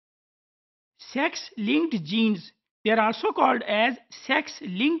sex-linked genes. They are also called as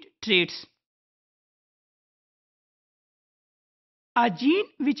sex-linked traits. A gene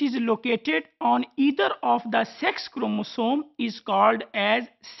which is located on either of the sex chromosome is called as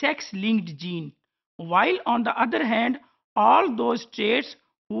sex-linked gene, while on the other hand, all those traits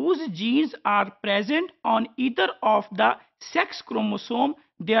whose genes are present on either of the sex chromosome,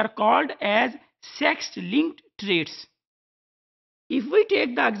 they are called as sex-linked traits. If we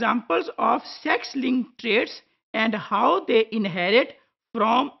take the examples of sex-linked traits and how they inherit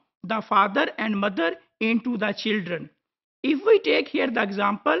from the father and mother into the children. If we take here the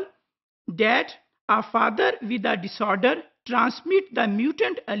example that a father with a disorder transmit the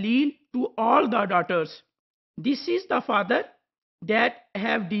mutant allele to all the daughters. This is the father that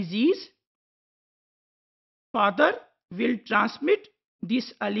have disease. Father will transmit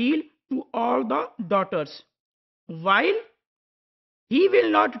this allele to all the daughters, while he will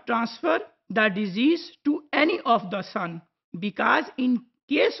not transfer the disease to any of the son, because in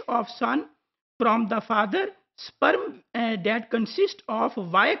case of son, from the father, sperm that consists of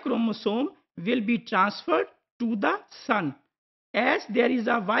Y chromosome will be transferred to the son, as there is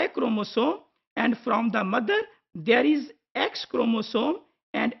a Y chromosome, and from the mother there is X chromosome,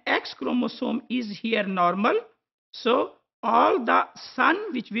 and X chromosome is here normal. So all the son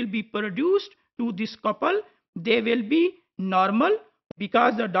which will be produced to this couple, they will be normal,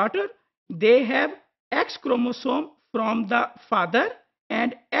 because the daughter, they have X chromosome from the father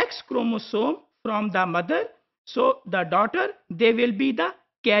and X chromosome from the mother. So the daughter, they will be the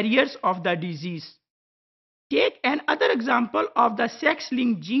carriers of the disease. Take another example of the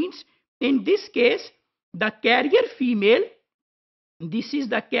sex-linked genes. In this case, the carrier female, this is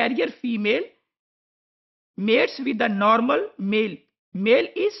the carrier female, mates with the normal male. Male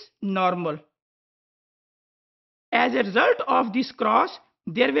is normal. As a result of this cross,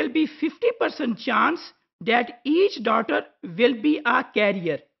 there will be 50% chance that each daughter will be a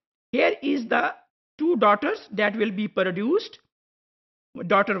carrier. Here is the two daughters that will be produced,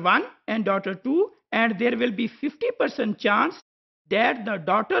 daughter 1 and daughter 2, and there will be 50% chance that the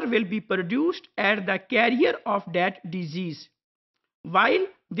daughter will be produced as the carrier of that disease, while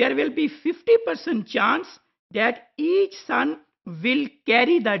there will be 50% chance that each son will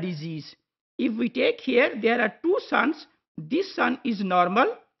carry the disease. If we take here, there are two sons. This son is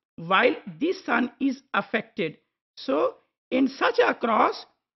normal, while this son is affected. So in such a cross,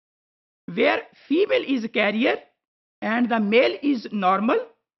 where female is carrier and the male is normal,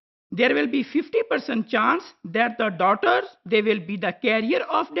 there will be 50% chance that the daughters, they will be the carrier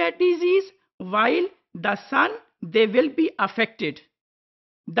of that disease, while the son, they will be affected.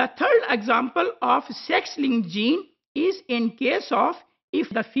 The third example of sex-linked gene is in case of if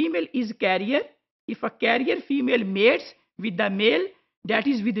the female is carrier, if a carrier female mates with the male that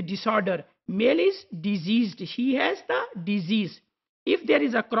is with the disorder, male is diseased, he has the disease. If there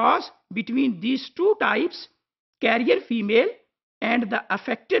is a cross between these two types, carrier female and the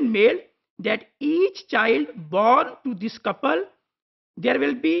affected male, that each child born to this couple, there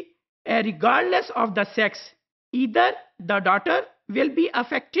will be, regardless of the sex, either the daughter will be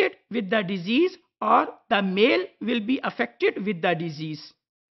affected with the disease or the male will be affected with the disease.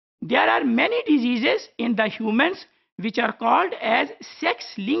 There are many diseases in the humans which are called as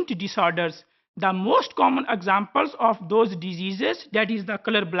sex-linked disorders. The most common examples of those diseases, that is the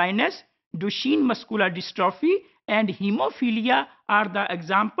color blindness, Duchenne muscular dystrophy, and hemophilia are the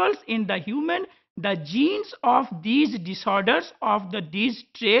examples in the human. The genes of these disorders, of these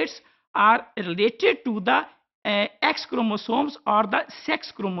traits, are related to the X chromosomes or the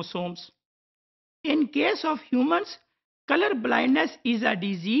sex chromosomes. In case of humans, color blindness is a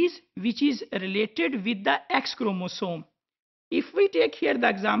disease which is related with the X chromosome. If we take here the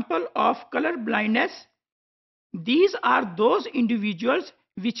example of color blindness, these are those individuals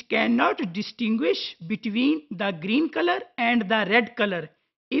which cannot distinguish between the green color and the red color.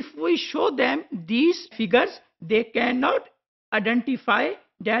 If we show them these figures, they cannot identify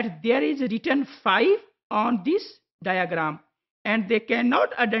that there is written 5 on this diagram, and they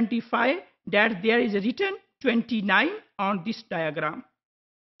cannot identify that there is written 29 on this diagram.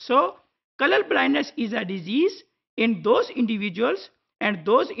 So color blindness is a disease in those individuals, and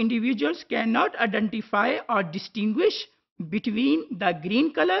those individuals cannot identify or distinguish between the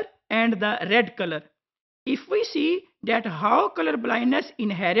green color and the red color. If we see that how color blindness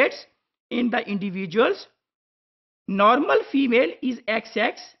inherits in the individuals, normal female is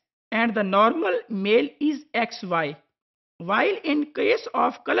XX and the normal male is XY. While in case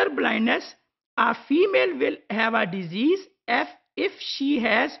of color blindness, a female will have a disease if she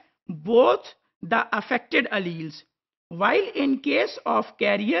has both the affected alleles. While in case of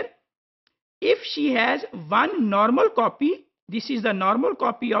carrier, if she has one normal copy, this is the normal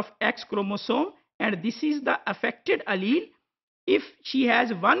copy of X chromosome and this is the affected allele. If she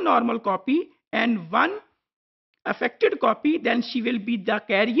has one normal copy and one affected copy, then she will be the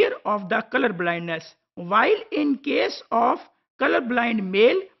carrier of the color blindness. While in case of colorblind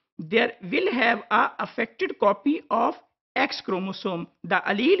male, there will have a affected copy of X chromosome. The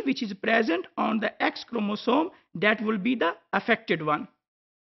allele which is present on the X chromosome, that will be the affected one.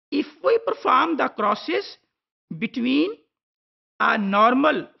 If we perform the crosses between a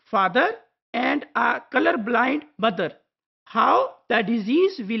normal father and a colorblind mother, how the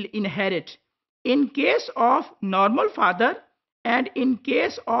disease will inherit? In case of normal father and in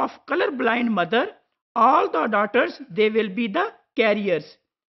case of colorblind mother, all the daughters, they will be the carriers.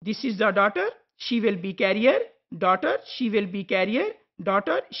 This is the daughter, she will be carrier, daughter, she will be carrier,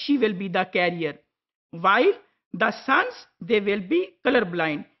 daughter, she will be the carrier. While the sons, they will be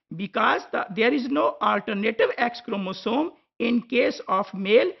colorblind because there is no alternative X chromosome. In case of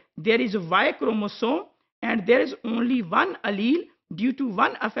male, there is Y chromosome and there is only one allele. Due to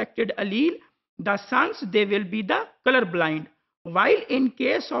one affected allele, the sons, they will be the colorblind. While in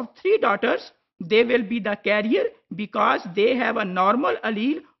case of three daughters, they will be the carrier because they have a normal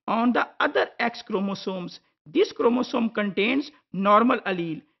allele on the other X chromosomes. This chromosome contains normal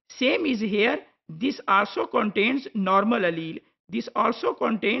allele. Same is here. This also contains normal allele. This also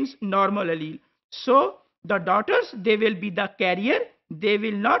contains normal allele. So the daughters, they will be the carrier. They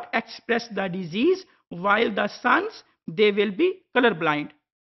will not express the disease, while the sons, they will be colorblind.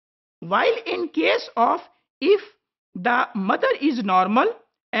 While in case of if the mother is normal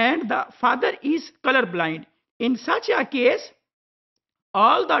and the father is colorblind, in such a case,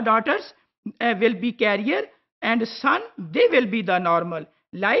 all the daughters will be carrier and son, they will be the normal.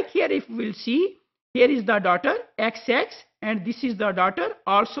 Like here, if we will see, here is the daughter XX and this is the daughter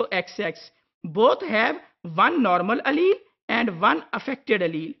also XX. Both have one normal allele and one affected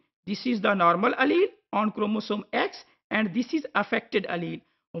allele. This is the normal allele on chromosome X and this is affected allele.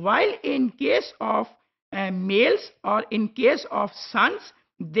 While in case of males or in case of sons,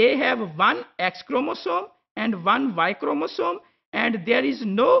 they have one X chromosome and one Y chromosome and there is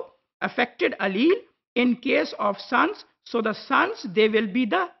no affected allele in case of sons. So the sons, they will be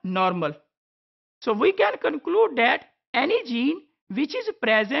the normal. So we can conclude that any gene which is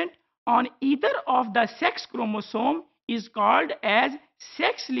present on either of the sex chromosome is called as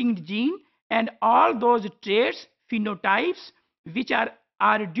sex-linked gene, and all those traits, phenotypes which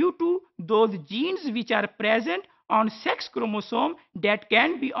are due to those genes which are present on sex chromosome, that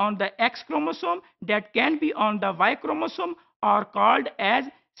can be on the X chromosome, that can be on the Y chromosome, are called as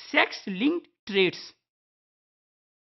sex-linked traits.